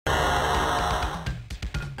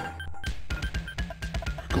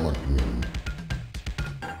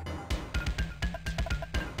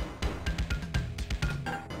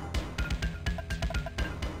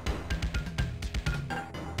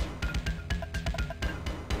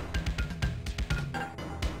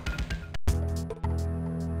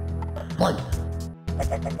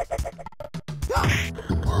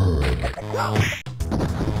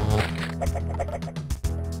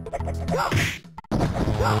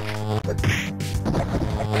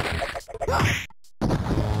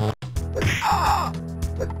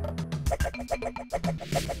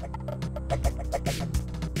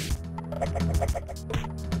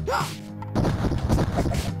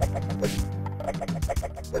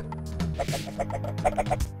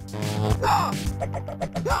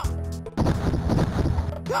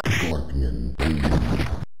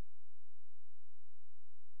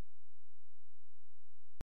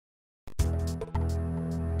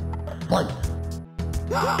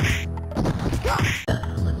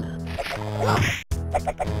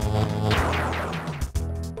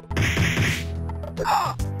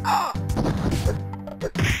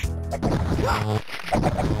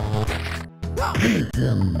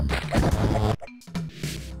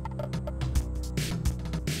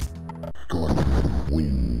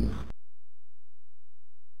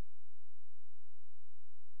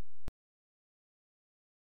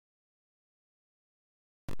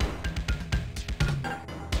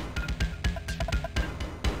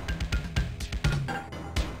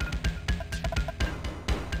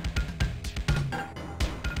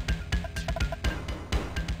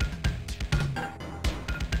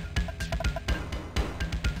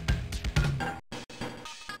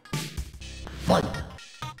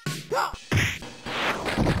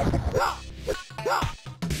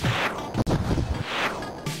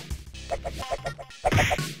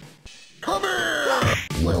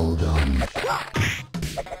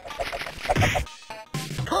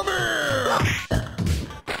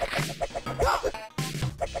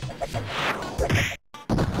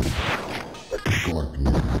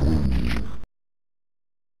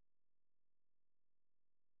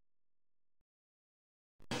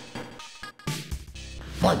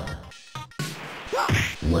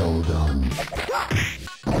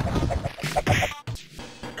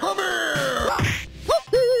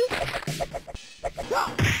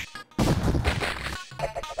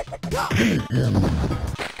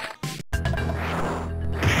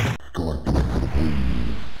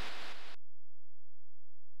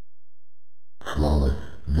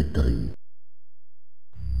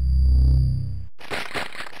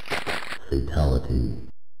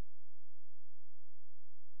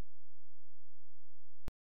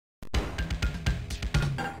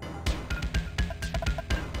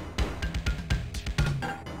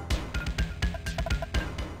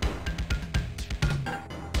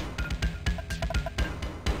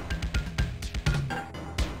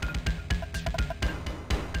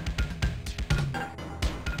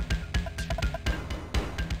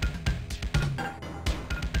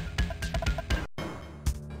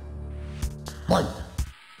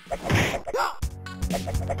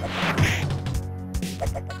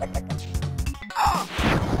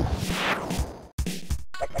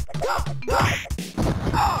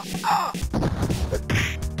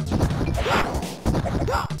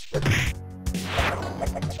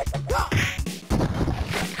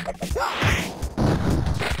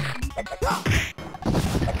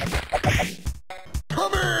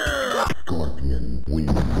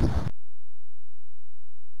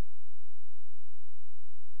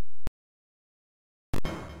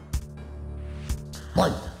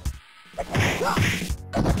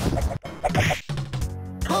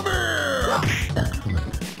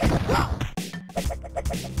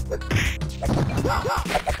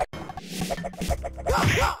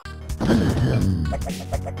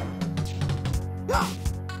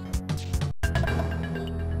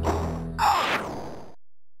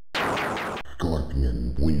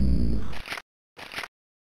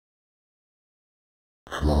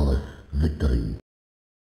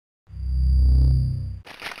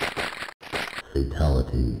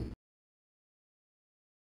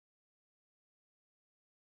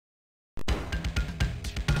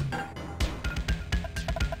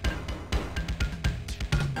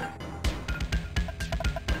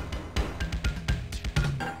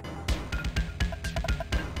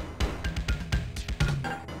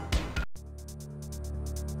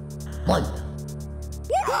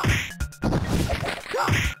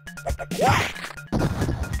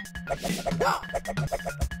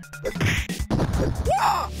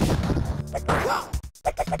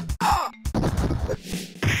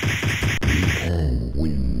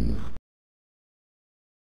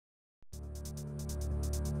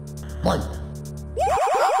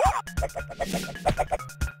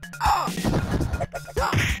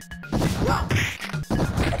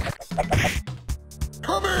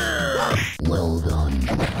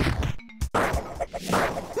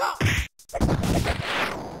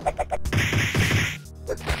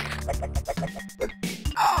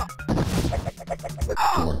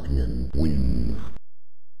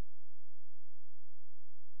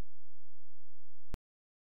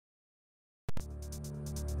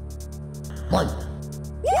Fight!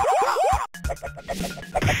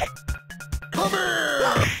 Come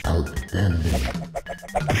here! Outstanding!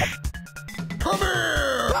 Come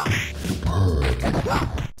here! Superb!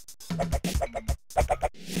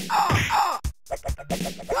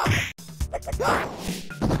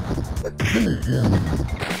 Finish him!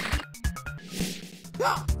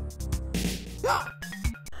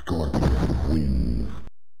 Scorpion wins.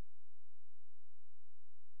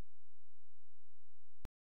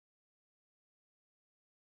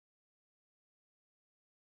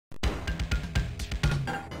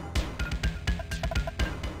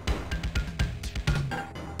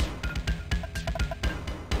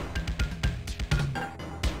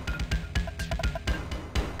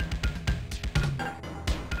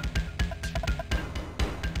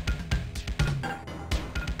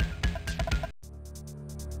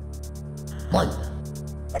 Fight!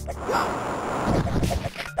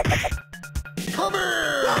 Come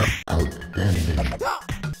here! Outstanding!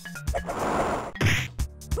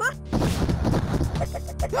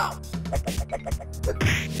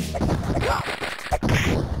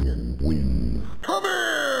 Scorpion wins. Come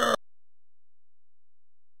here!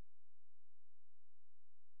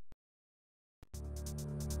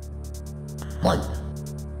 Fight!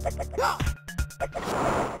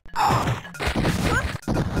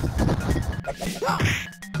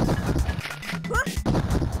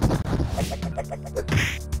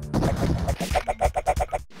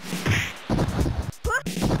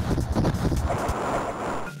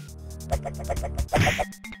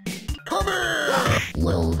 Come here!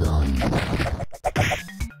 Well done.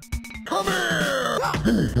 Come here!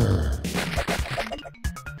 Finish her.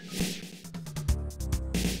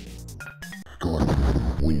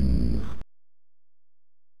 Scorpion wins.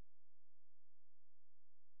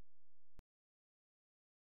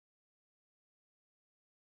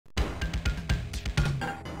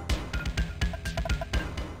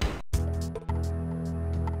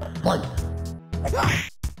 Fight!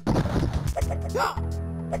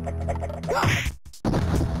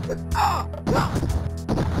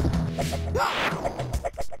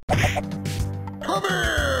 Come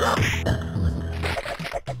here! Excellent.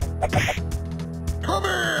 Come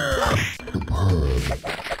here! Superb.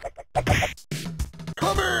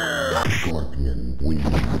 Come here! Scorpion wins.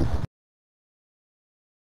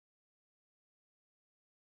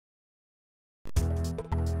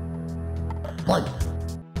 Fight!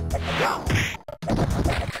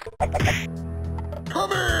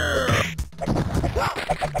 Come here!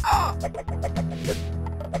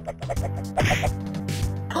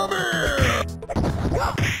 Come here!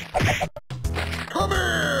 Come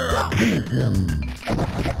here! Finish him!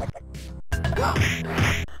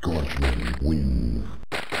 Scorpion wins.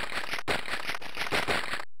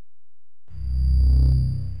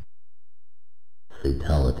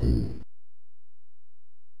 Fatality.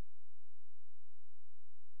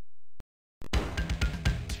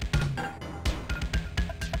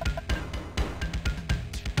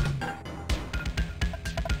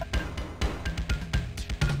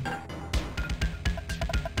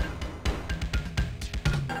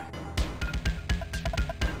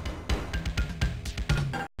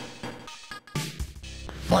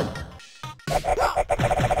 Fight!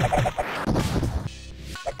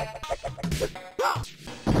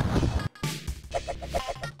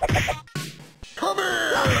 Come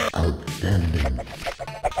here! Outstanding!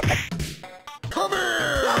 Come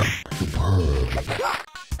here! Superb!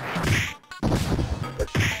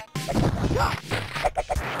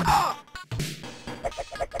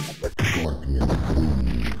 Scorpion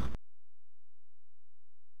wins.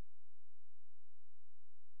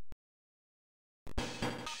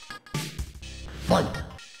 Fight!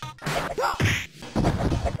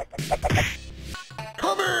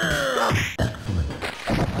 Come here! Excellent.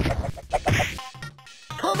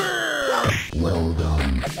 Come here! Well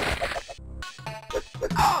done.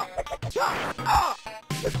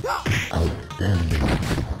 Outstanding.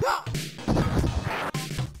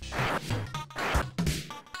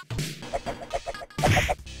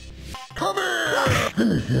 Come here!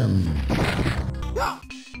 Finish him.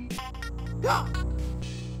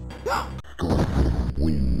 Scorpion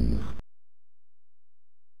wins.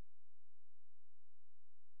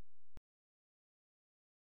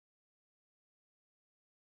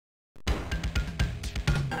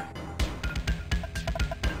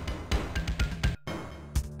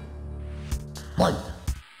 Fight!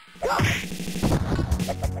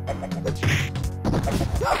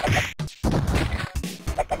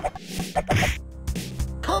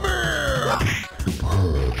 Come here!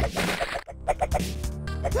 Superb!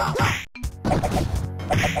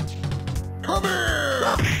 Come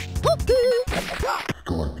here!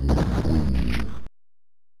 Scorpion Scorpion win.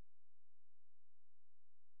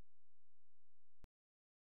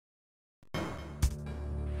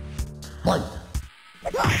 Fight!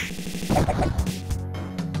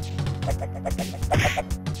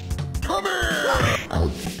 Come here!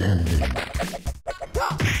 Outstanding!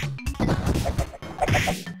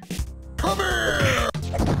 Come here!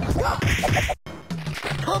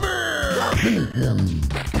 Come here! Finish him!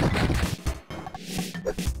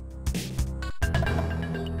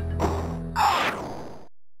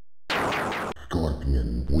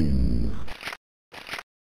 Scorpion wins.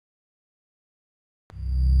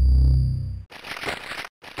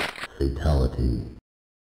 Fatality.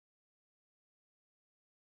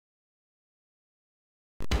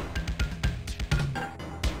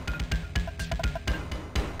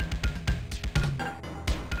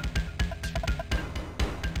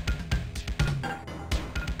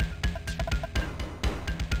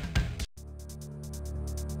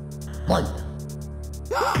 Fight!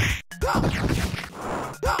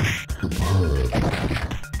 Superb!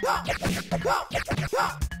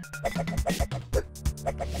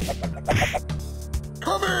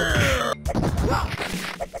 Come here!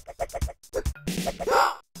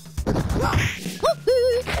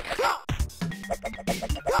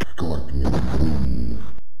 Scorpion wins.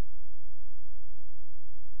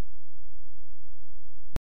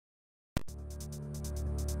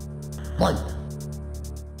 Fight!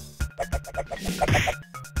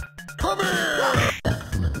 Come here!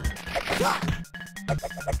 Excellent.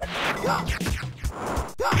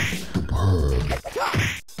 Superb.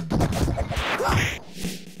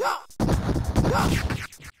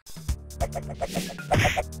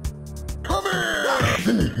 Come here!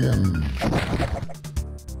 Finish him.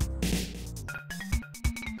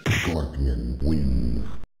 Scorpion wins.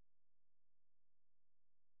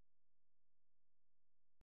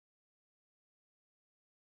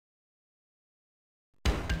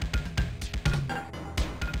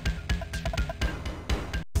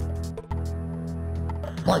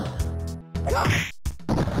 Fight!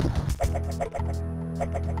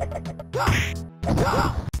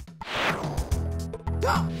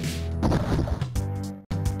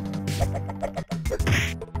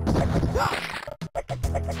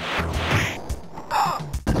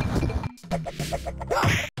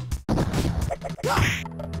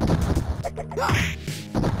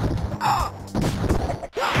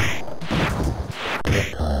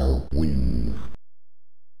 Reptile wins.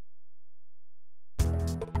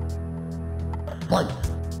 Fight!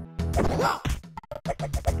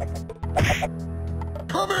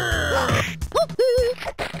 Come here!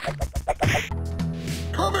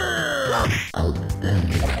 Come here!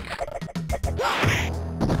 Outstanding!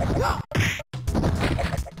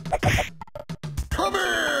 Come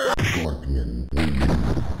here! Scorpion wins.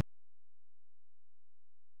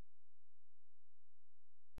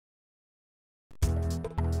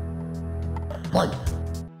 Fight!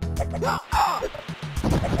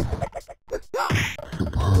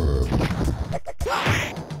 Superb!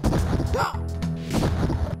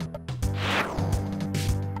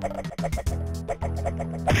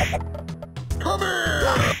 Come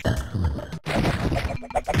here! Excellent!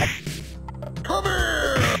 Come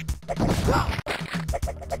here!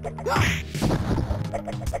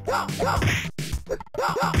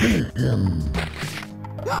 Finish him!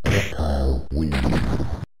 Reptile wins.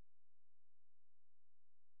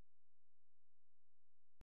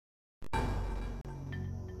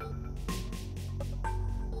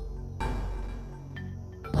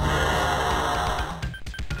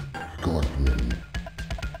 Scorpion.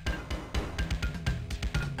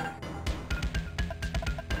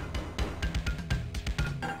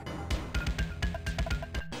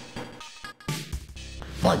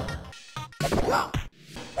 Fight!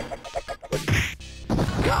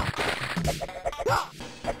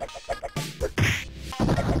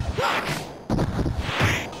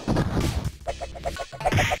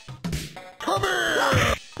 Come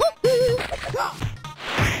here!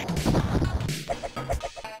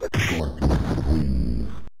 Scorpion wins.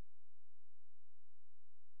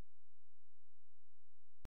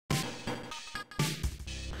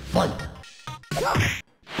 Fight!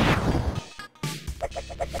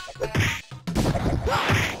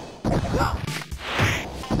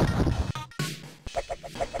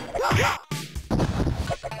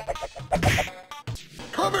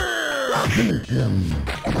 Come here! Finish him!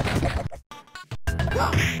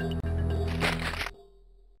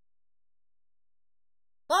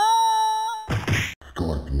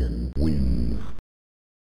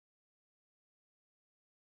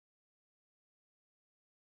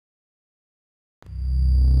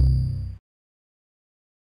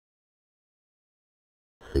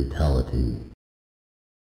 Fatality.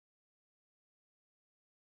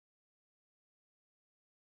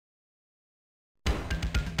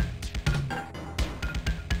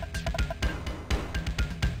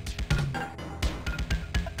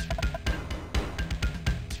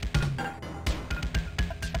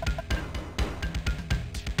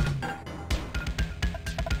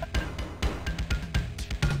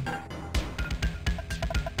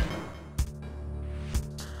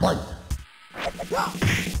 Fight!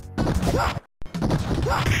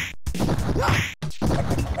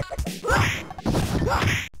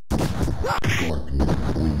 Scorpion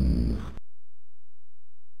wins.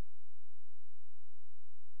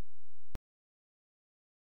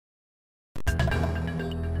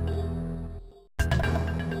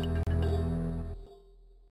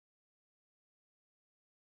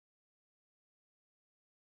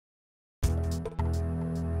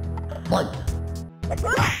 Fight!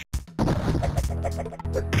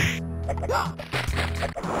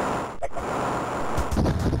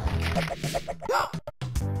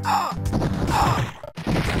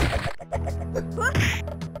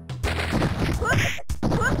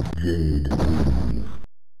 Jade wins.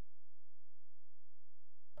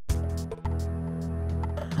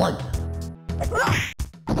 Fight!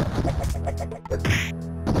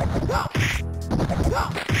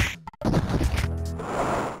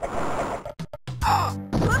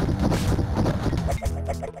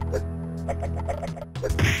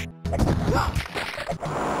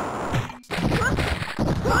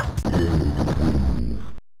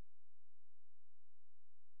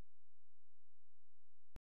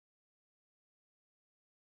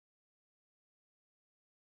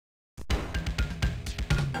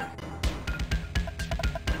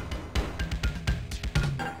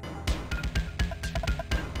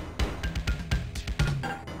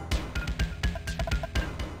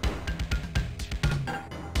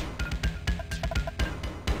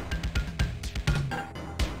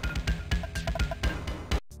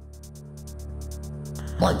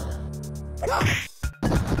 Fight!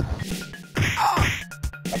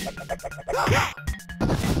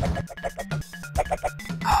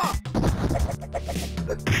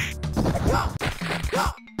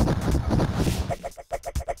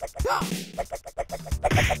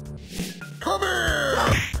 Come here!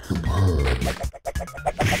 Superb!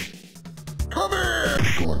 Come here!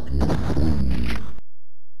 Scorpion wins.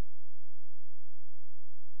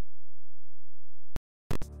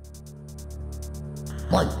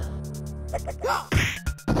 Fight!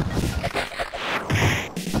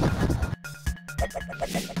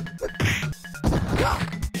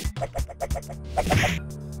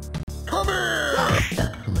 Come here!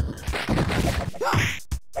 Excellent.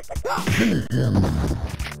 Finish him.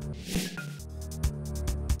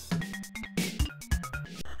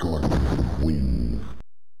 Scorpion wins.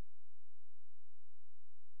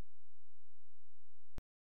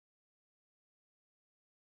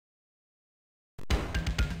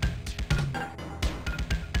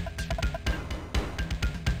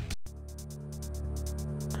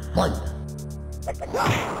 Fight!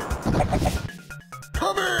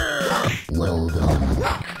 Come here! Well done.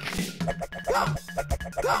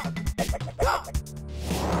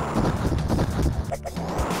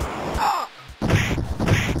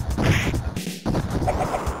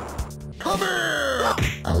 Come here!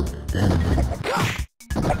 Outstanding.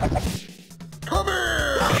 Come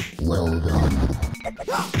here! Well done.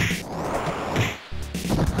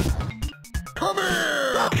 Come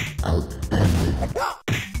here! Outstanding.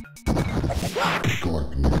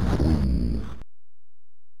 Scorpion wins.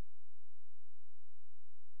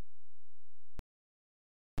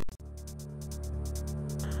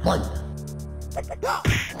 Fight!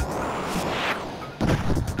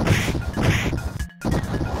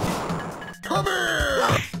 Come here!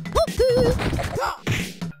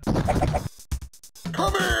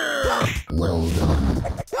 Come here! Well done.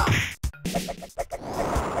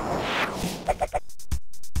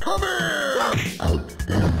 Come here!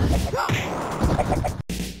 Outstanding.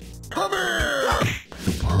 Come here!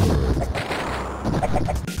 Superb.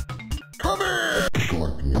 Come here!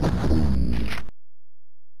 Scorpion wins.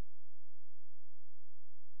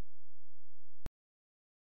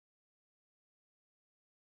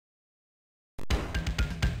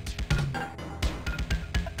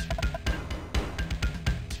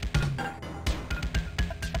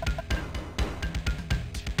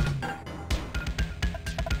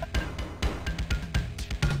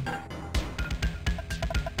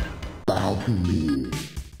 Bow to me.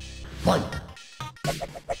 Fight!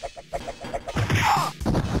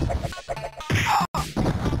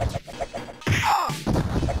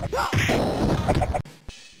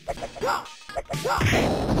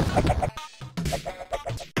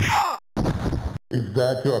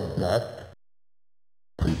 best.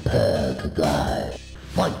 Prepare to die.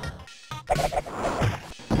 Fight!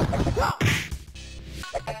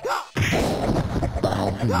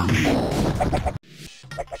 Bow to me.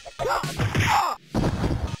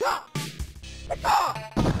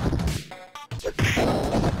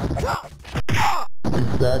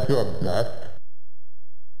 Is that your best?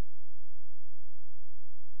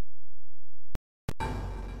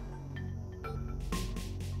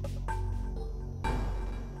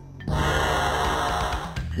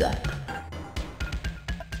 Yes.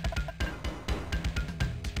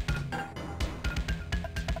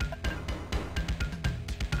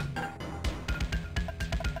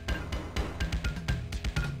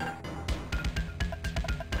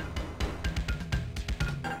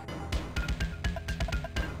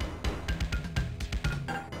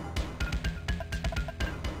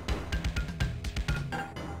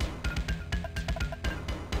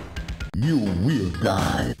 You will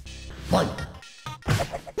die. Fight!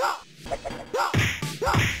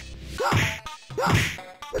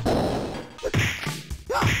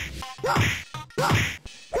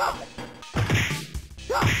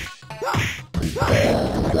 Prepare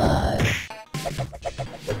to die.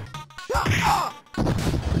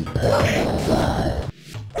 Prepare to die.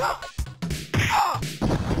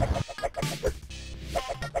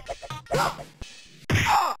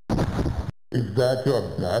 Is that your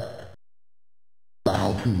best?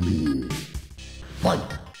 Bow to me. Fight!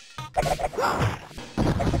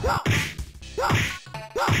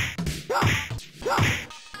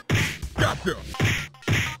 Gotcha!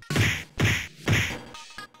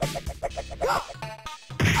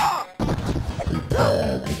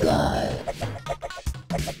 Prepare to die.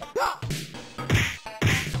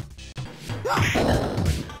 Superb.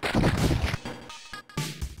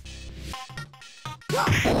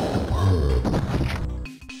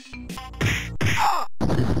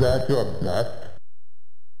 Is that your best?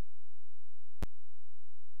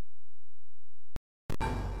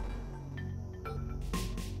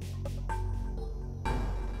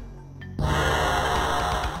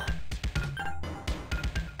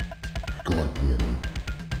 Scorpion.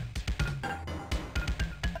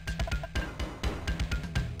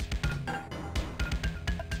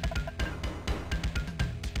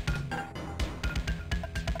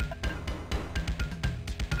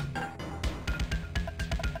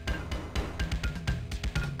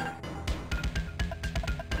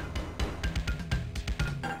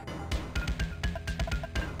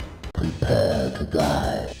 Prepare to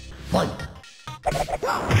die. Fight!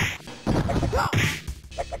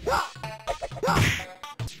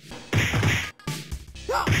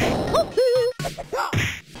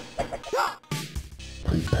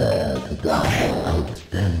 Prepare to die.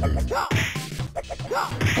 Outstanding.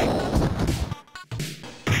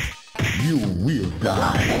 You will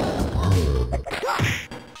die. Superb.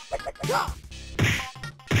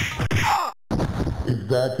 Is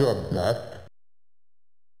that your best?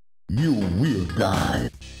 You will die.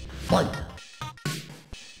 Fight!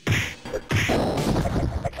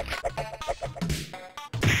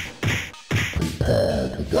 Prepare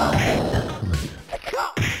to die. Excellent.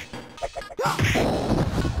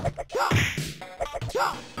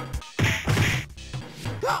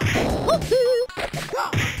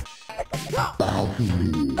 Bow to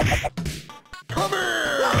me. Come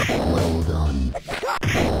here! Well done.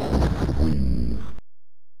 Wings.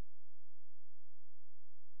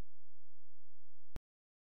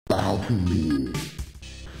 Bow to me.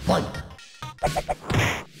 Fight!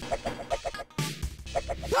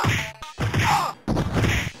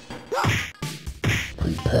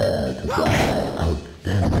 Prepare to die.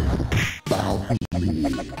 Outstanding. Bow to me.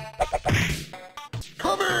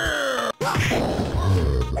 Come here!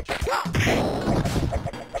 Superb.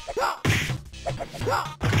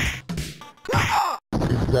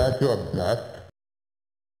 Is that your best?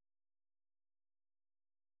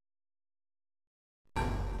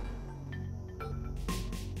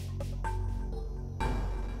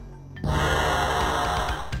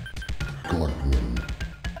 Scorpion.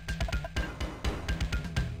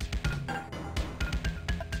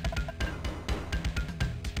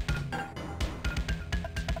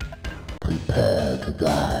 Prepare to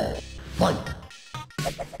die. Fight!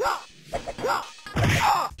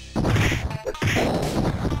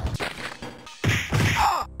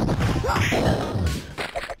 Excellent.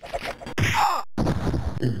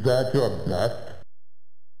 Is that your best?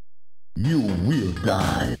 You will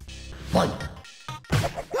die. Fight!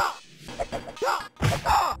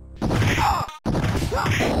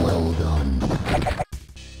 Well done.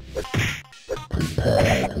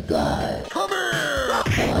 Prepare to die. Come here!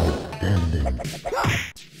 Outstanding.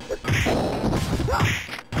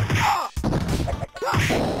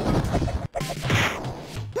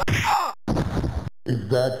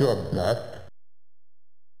 your best?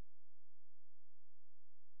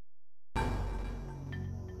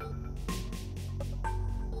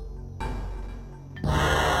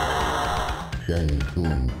 Shang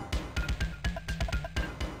Tsung.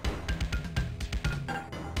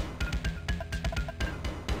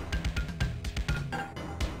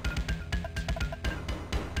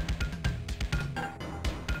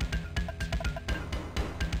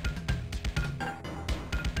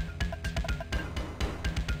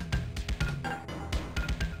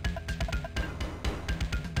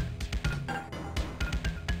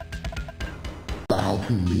 Bow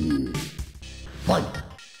to me. Fight!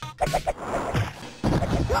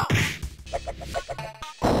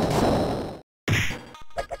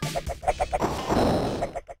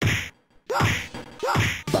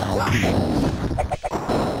 Bow to me.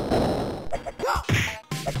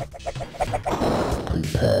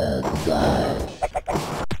 Prepare to die.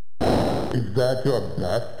 Is that your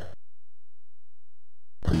best?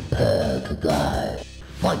 Prepare to die.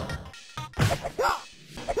 Fight!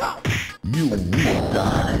 You will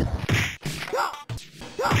die.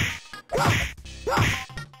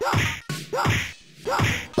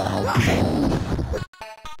 Bow to me.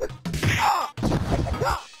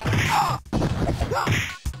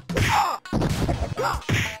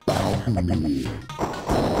 Bow to me.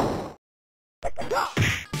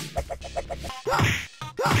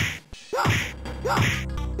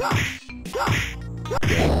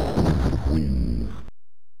 Win.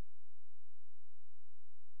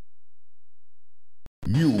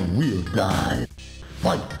 You will die.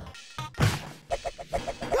 Fight!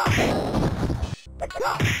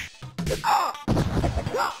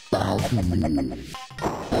 Bow to me.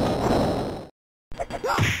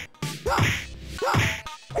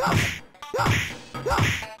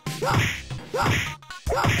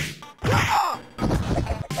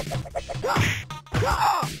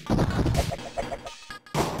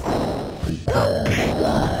 Prepare to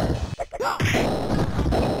die.